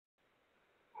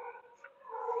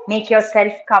Make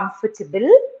yourself comfortable.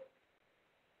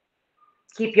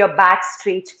 Keep your back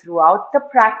straight throughout the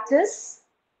practice.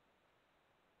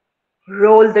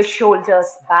 Roll the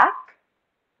shoulders back.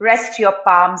 Rest your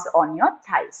palms on your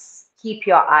thighs. Keep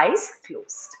your eyes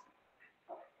closed.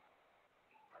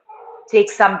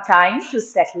 Take some time to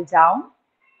settle down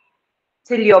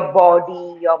till your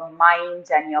body, your mind,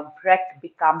 and your breath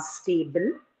become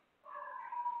stable.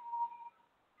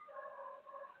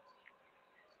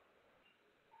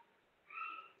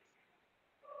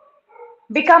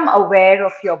 Become aware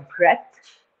of your breath.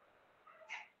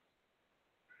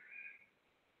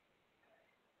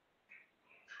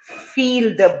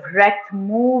 Feel the breath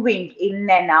moving in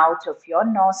and out of your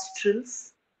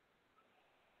nostrils.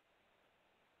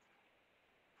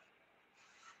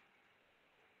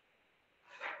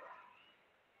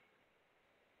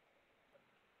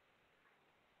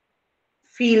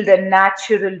 Feel the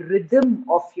natural rhythm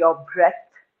of your breath.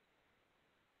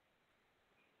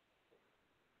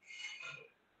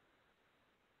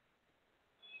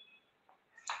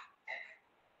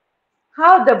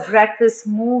 How the breath is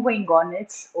moving on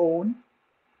its own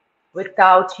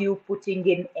without you putting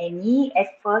in any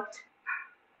effort.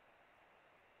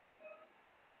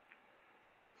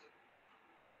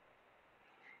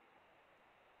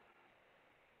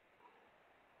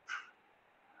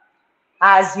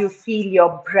 As you feel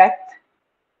your breath,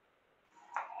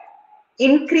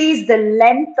 increase the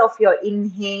length of your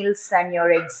inhales and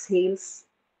your exhales.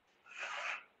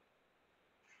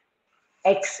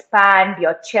 Expand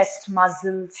your chest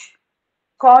muscles.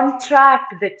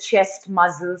 Contract the chest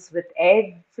muscles with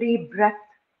every breath.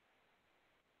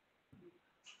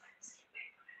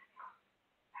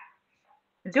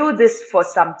 Do this for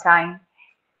some time.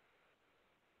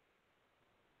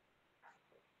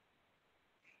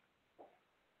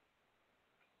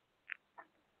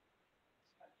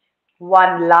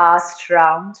 One last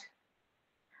round.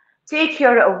 Take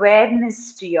your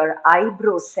awareness to your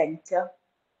eyebrow center.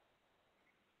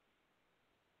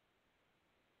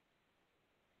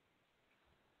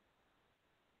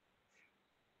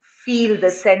 Feel the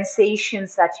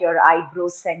sensations at your eyebrow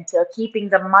center, keeping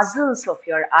the muscles of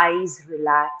your eyes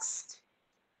relaxed.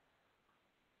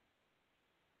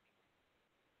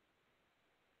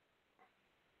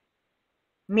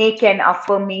 Make an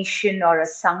affirmation or a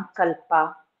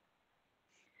sankalpa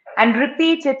and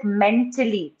repeat it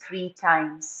mentally 3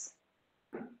 times.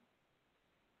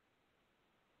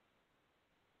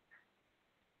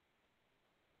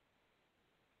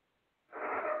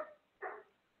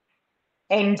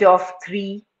 End of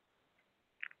 3.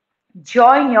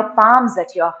 Join your palms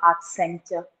at your heart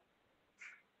center.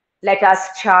 Let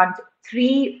us chant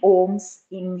 3 Oms.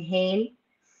 Inhale.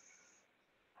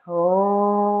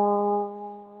 Om.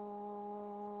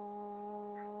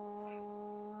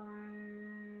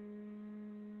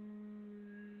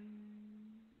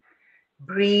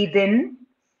 Breathe in.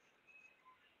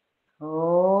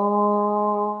 Om.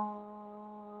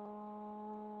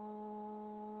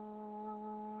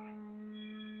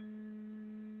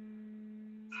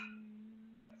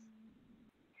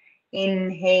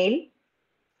 Inhale.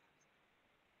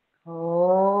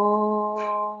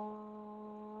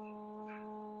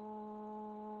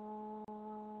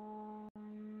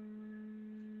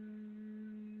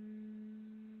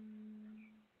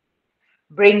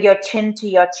 Bring your chin to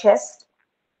your chest.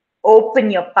 Open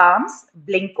your palms.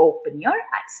 Blink open your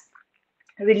eyes.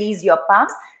 Release your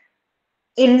palms.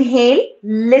 Inhale,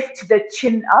 lift the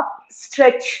chin up.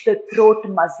 Stretch the throat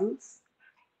muscles.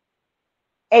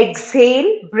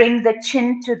 Exhale, bring the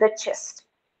chin to the chest.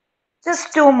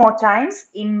 Just 2 more times.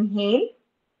 Inhale,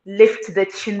 lift the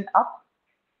chin up.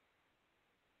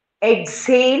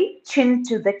 Exhale, chin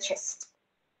to the chest.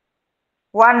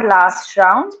 One last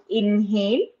round.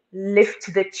 Inhale,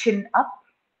 lift the chin up.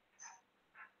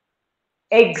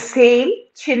 Exhale,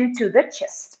 chin to the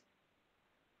chest.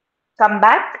 Come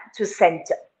back to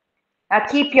center. Now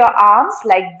keep your arms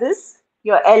like this,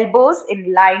 your elbows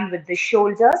in line with the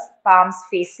shoulders, palms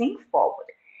facing forward.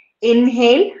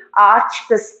 Inhale, arch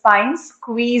the spine,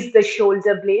 squeeze the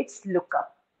shoulder blades, look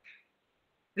up.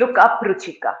 Look up,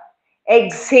 Ruchika.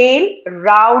 Exhale,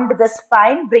 round the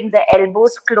spine, bring the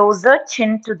elbows closer,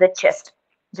 chin to the chest,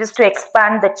 just to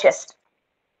expand the chest.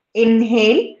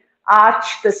 Inhale,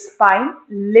 arch the spine,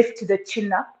 lift the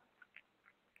chin up.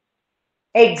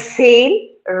 Exhale,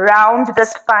 round the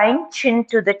spine, chin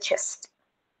to the chest.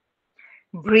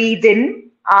 Breathe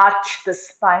in, arch the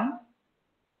spine.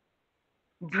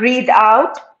 Breathe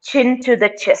out, chin to the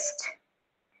chest.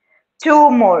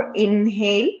 2 more.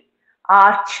 Inhale,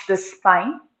 arch the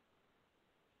spine.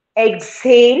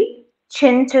 Exhale,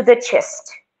 chin to the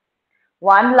chest.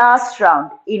 One last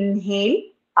round. Inhale,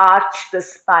 arch the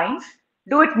spine.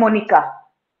 Do it, Monica.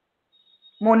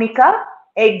 Monica,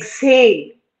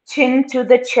 exhale, chin to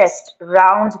the chest,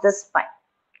 round the spine.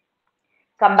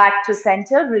 Come back to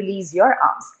center, release your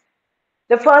arms.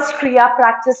 The first Kriya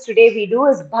practice today we do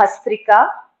is Bhastrika.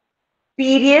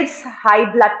 Periods,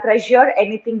 high blood pressure,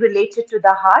 anything related to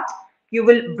the heart. You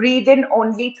will breathe in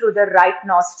only through the right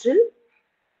nostril.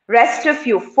 Rest of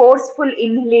you, forceful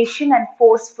inhalation and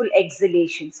forceful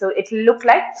exhalation. So it will look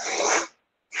like,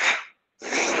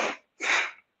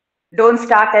 don't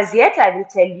start as yet, I will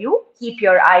tell you. Keep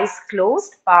your eyes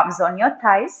closed, palms on your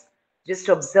thighs. Just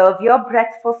observe your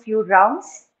breath for a few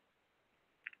rounds.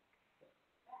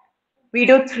 We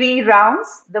do 3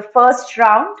 rounds. The first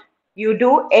round, you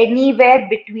do anywhere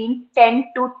between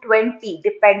 10 to 20,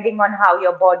 depending on how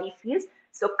your body feels.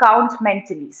 So count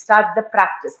mentally. Start the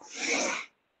practice.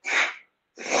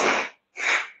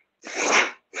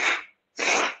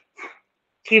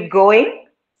 Keep going.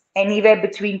 Anywhere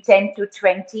between 10 to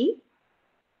 20.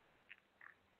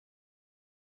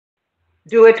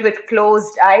 Do it with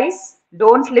closed eyes.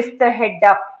 Don't lift the head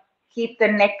up. Keep the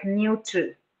neck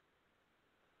neutral.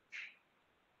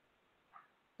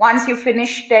 Once you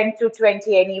finish 10 to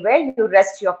 20 anywhere, you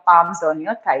rest your palms on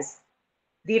your thighs.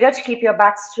 Dheeraj, keep your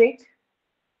back straight.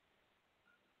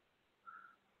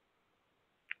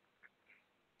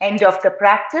 End of the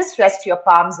practice, rest your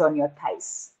palms on your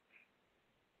thighs.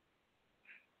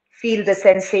 Feel the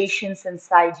sensations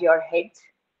inside your head.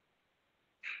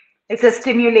 It's a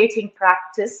stimulating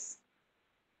practice.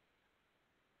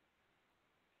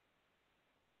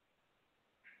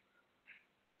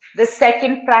 The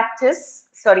second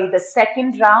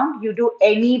round, you do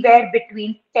anywhere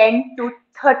between 10 to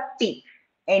 30.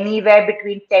 Anywhere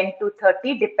between 10 to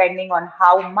 30, depending on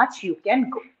how much you can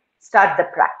go. Start the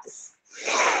practice.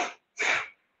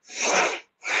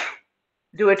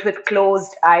 Do it with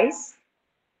closed eyes.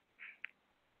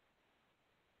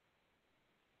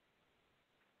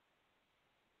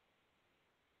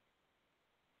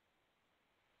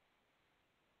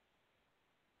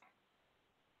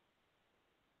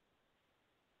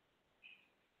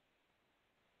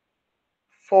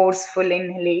 Forceful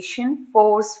inhalation,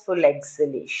 forceful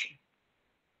exhalation.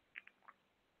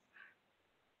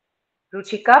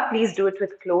 Ruchika, please do it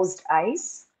with closed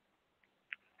eyes.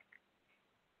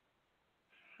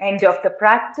 End of the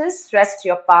practice, rest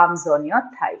your palms on your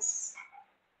thighs.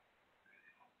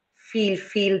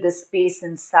 Feel the space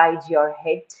inside your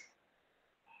head.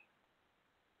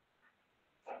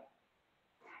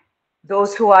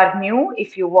 Those who are new,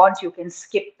 if you want, you can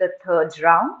skip the third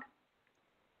round.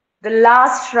 The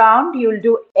last round, you'll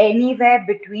do anywhere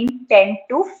between 10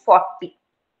 to 40.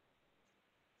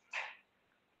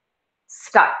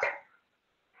 Start.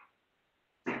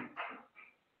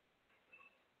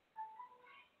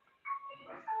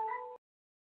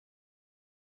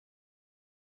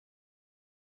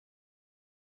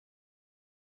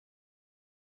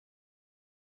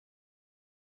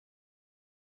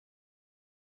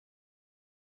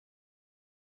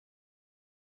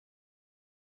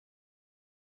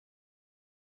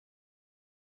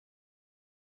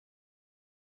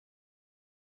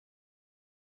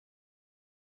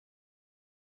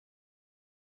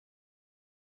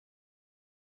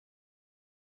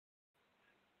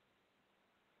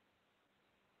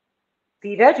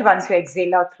 Dheeraj, once you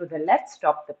exhale out through the left,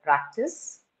 stop the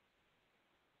practice.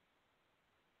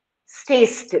 Stay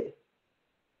still.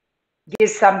 Give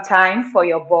some time for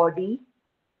your body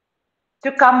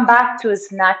to come back to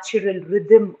its natural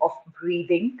rhythm of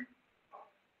breathing.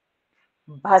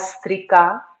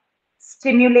 Bhastrika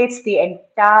stimulates the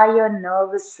entire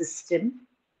nervous system.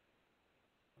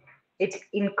 It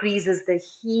increases the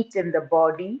heat in the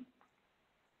body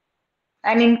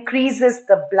and increases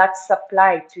the blood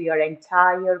supply to your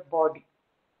entire body.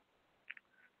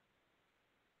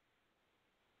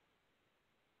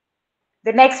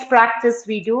 The next practice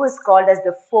we do is called as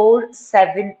the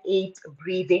 4-7-8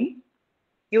 breathing.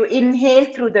 You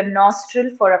inhale through the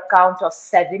nostril for a count of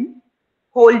 7.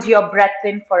 Hold your breath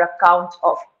in for a count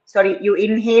of, you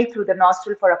inhale through the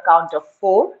nostril for a count of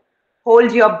 4.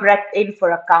 Hold your breath in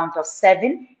for a count of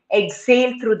 7.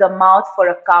 Exhale through the mouth for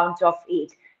a count of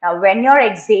 8. Now, when you're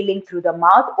exhaling through the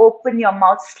mouth, open your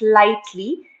mouth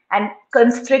slightly and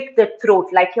constrict the throat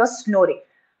like you're snoring.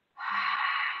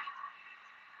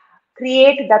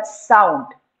 Create that sound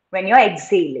when you're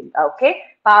exhaling, okay?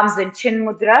 Palms in chin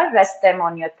mudra, rest them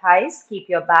on your thighs, keep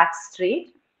your back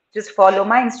straight. Just follow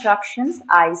my instructions,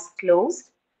 eyes closed.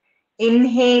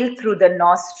 Inhale through the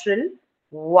nostril,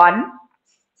 1,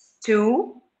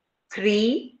 2,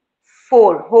 3,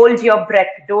 4. Hold your breath,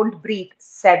 don't breathe.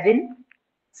 7,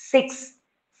 6,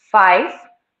 5,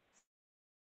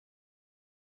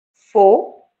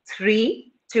 4,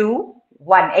 3, 2,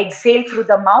 1. Exhale through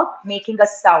the mouth, making a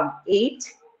sound. 8,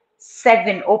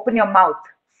 7. Open your mouth.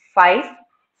 5,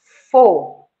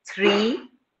 4, 3,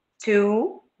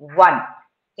 2, 1.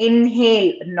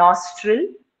 Inhale, nostril.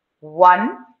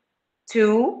 1,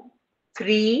 2,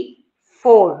 3,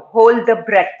 4. Hold the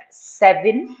breath.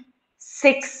 7,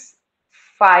 6,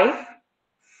 5,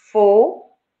 4,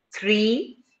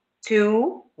 3,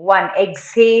 2, 1.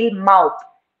 Exhale, mouth.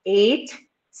 8,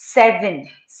 7,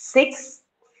 6,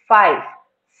 5,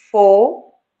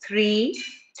 4, 3,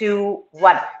 2,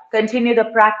 1. Continue the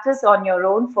practice on your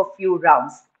own for few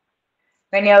rounds.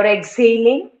 When you're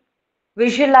exhaling,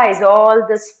 visualize all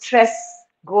the stress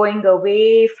going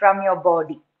away from your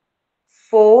body.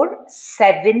 4,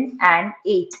 7, and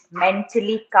 8.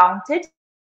 Mentally count it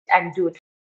and do it for me.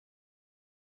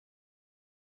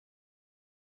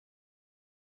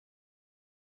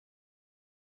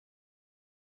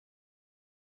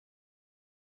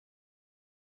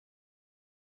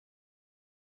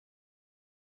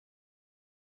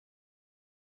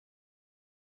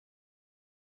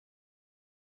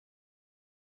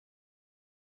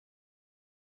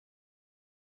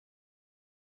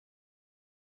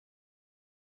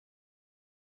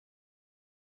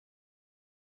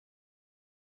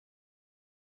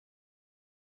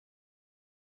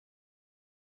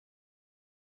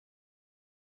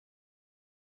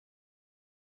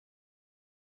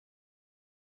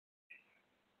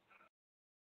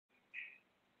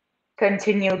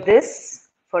 Continue this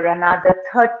for another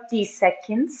 30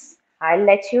 seconds. I'll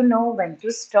let you know when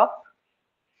to stop.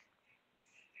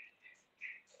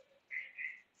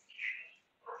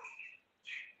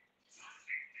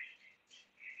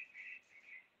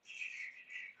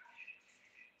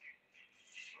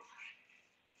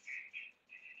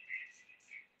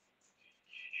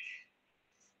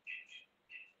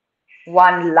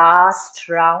 One last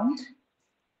round.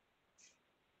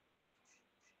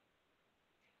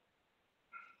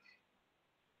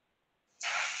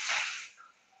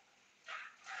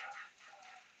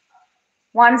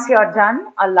 Once you're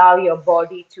done, allow your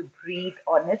body to breathe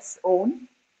on its own.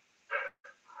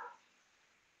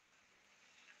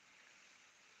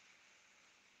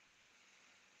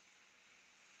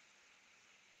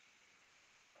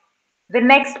 The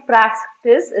next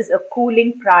practice is a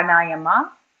cooling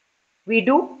pranayama. We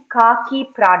do kaki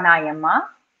pranayama,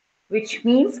 which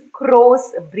means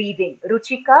crow's breathing.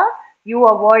 Ruchika, you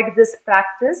avoid this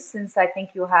practice since I think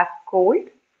you have cold.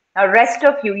 Now rest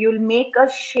of you, you'll make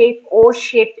a shape, O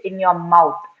shape in your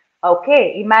mouth.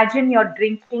 Okay, imagine you're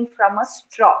drinking from a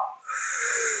straw.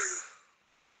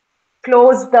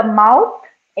 Close the mouth,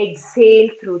 exhale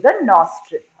through the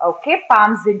nostril. Okay,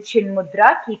 palms in chin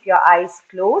mudra, keep your eyes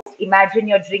closed. Imagine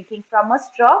you're drinking from a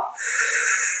straw.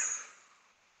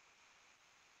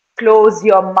 Close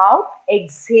your mouth,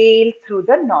 exhale through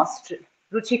the nostril.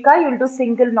 Ruchika, you'll do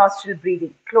single nostril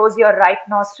breathing. Close your right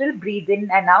nostril, breathe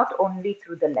in and out only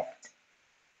through the left.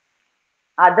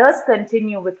 Others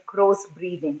continue with crow's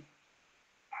breathing.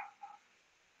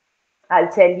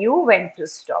 I'll tell you when to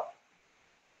stop.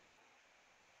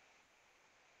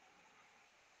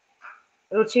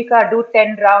 Ruchika, do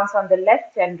 10 rounds on the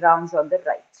left, 10 rounds on the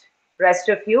right. Rest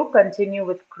of you continue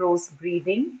with crow's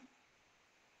breathing.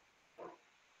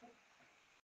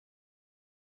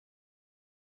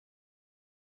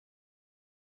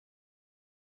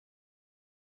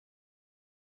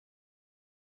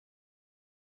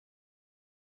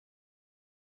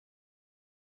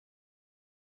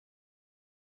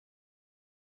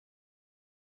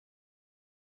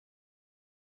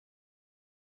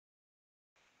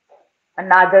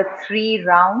 Another 3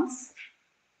 rounds.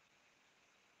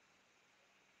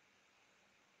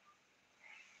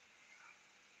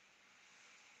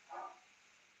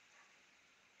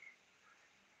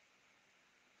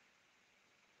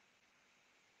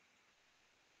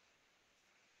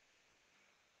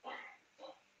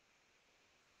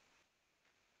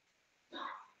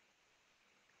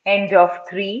 End of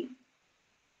 3.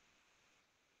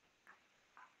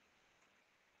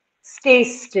 Stay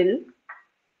still.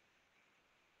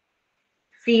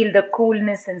 Feel the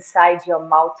coolness inside your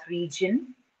mouth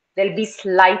region. There'll be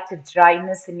slight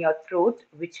dryness in your throat,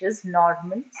 which is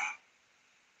normal.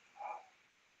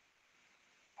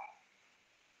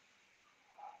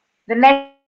 The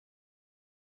next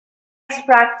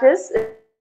practice is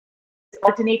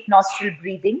alternate nostril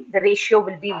breathing. The ratio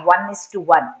will be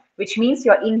 1:1, which means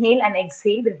your inhale and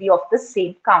exhale will be of the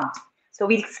same count. So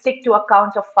we'll stick to a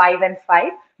count of 5 and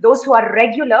 5. Those who are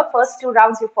regular, first 2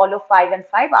 rounds you follow 5 and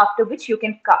 5, after which you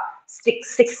can stick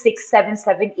 6, 6, 7,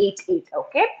 7, 8, 8.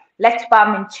 Okay? Left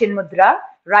palm in chin mudra.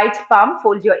 Right palm,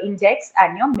 fold your index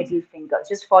and your middle finger.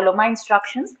 Just follow my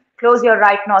instructions. Close your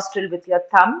right nostril with your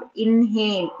thumb.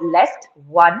 Inhale left.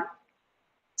 1,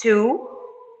 2,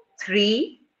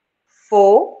 3,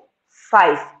 4,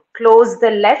 5. Close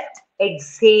the left.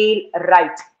 Exhale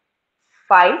right.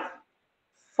 5,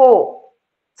 4,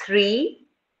 3,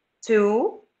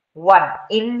 2, 1.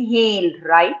 Inhale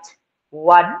right.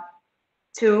 1,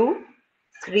 2,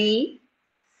 3,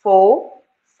 4,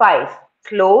 5.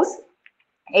 Close.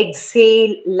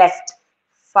 Exhale left.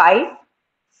 5,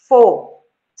 4,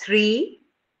 3,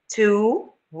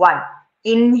 2, 1.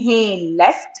 Inhale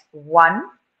left. 1,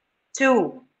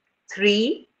 2,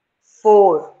 3,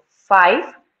 4,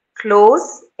 5.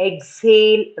 Close.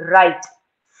 Exhale right.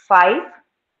 5,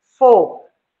 4,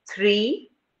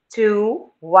 3,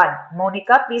 2, 1.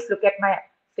 Monica, please look at my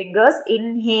fingers.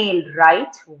 Inhale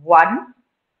right. 1,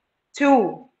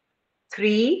 2,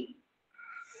 3,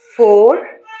 4,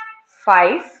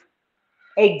 5.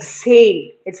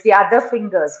 Exhale. It's the other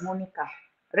fingers, Monica.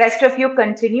 Rest of you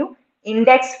continue.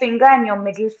 Index finger and your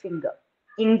middle finger.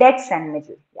 Index and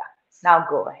middle. Yeah. Now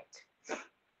go ahead.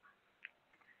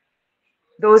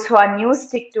 Those who are new,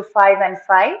 stick to 5 and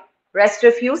 5. Rest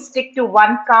of you, stick to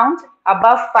one count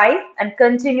above 5 and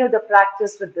continue the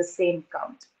practice with the same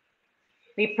count.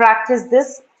 We practice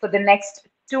this for the next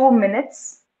 2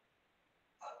 minutes.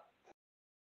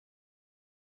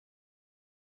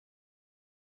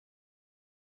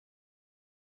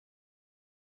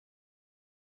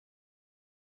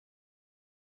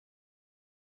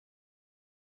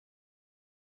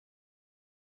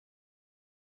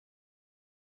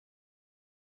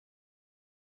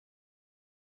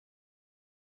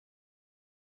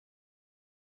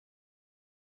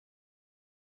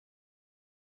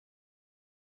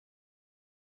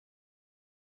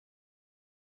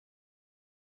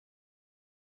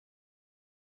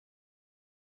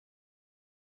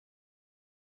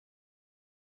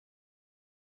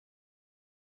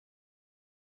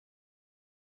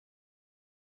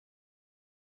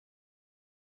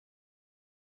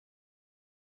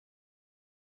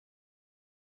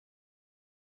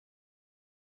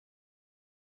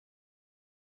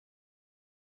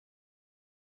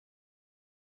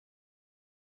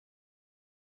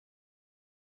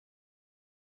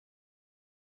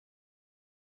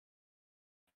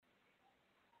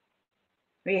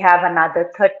 We have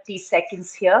another 30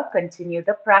 seconds here. Continue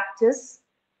the practice.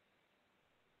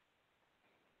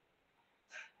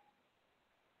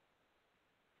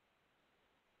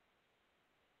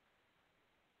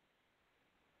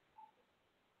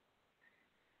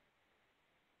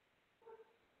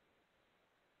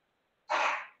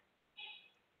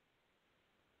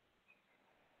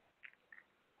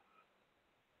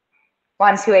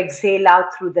 Once you exhale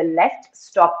out through the left,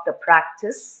 stop the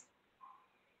practice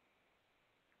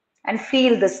and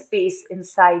feel the space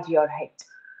inside your head.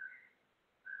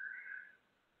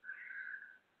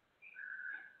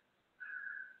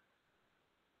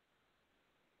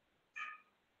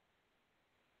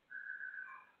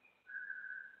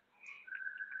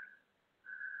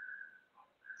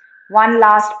 One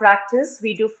last practice.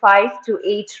 We do 5 to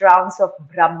 8 rounds of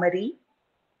Brahmari.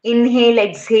 Inhale,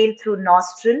 exhale through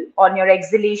nostril. On your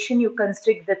exhalation, you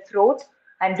constrict the throat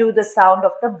and do the sound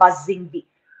of the buzzing bee.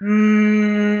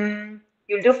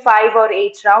 You'll do 5 or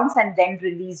 8 rounds and then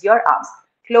release your arms.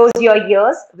 Close your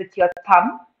ears with your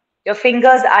thumb. Your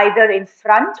fingers either in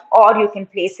front or you can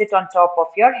place it on top of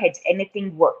your head.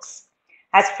 Anything works.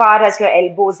 As far as your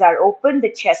elbows are open,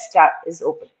 the chest is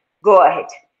open. Go ahead.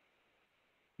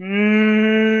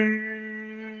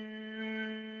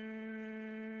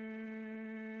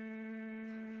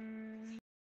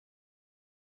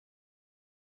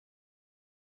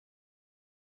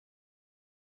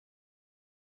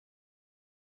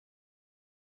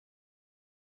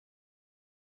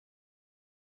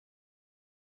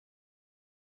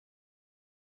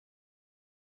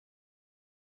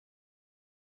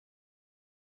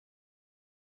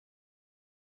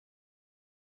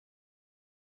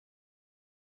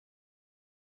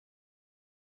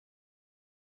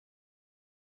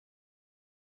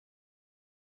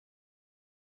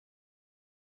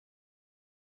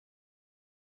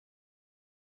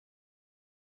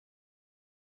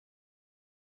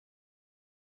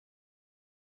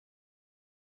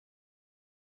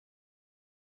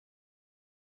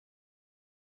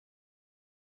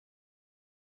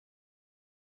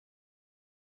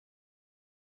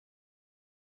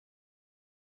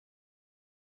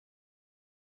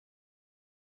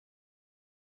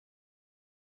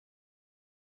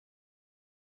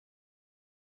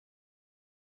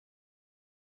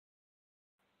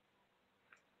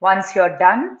 Once you're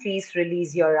done, please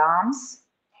release your arms.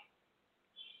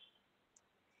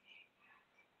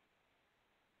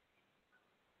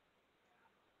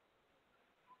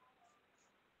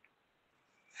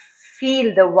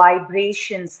 Feel the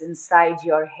vibrations inside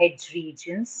your head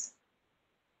regions,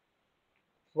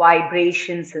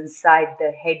 vibrations inside the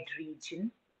head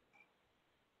region.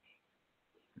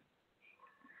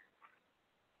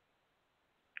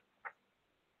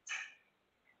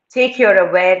 Take your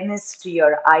awareness to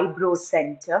your eyebrow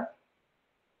center.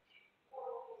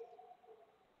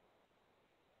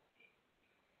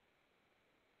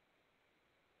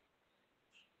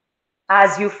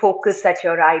 As you focus at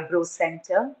your eyebrow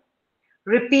center,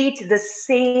 repeat the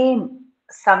same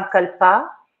sankalpa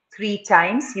 3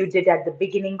 times you did at the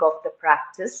beginning of the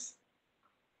practice.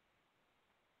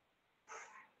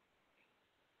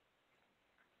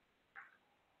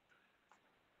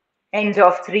 End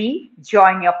of 3,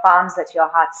 join your palms at your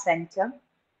heart center.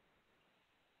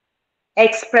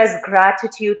 Express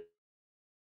gratitude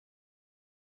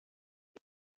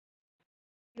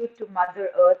to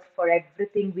Mother Earth for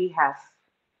everything we have.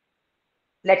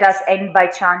 Let us end by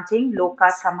chanting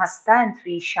Loka Samhasta and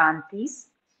 3 Shantis.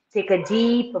 Take a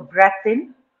deep breath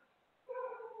in.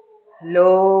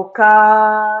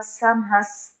 Loka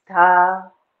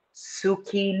Samhasta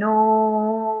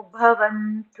Sukhino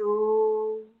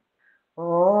Bhavantu.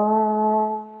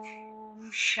 Om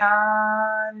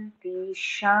Shanti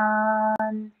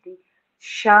Shanti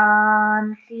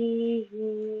Shanti.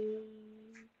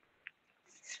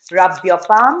 Rub your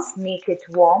palms, make it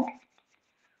warm.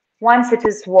 Once it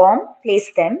is warm,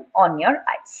 place them on your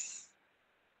eyes.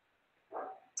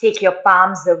 Take your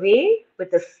palms away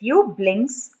with a few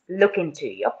blinks. Look into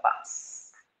your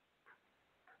palms.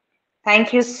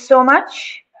 Thank you so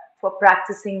much for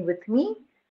practicing with me.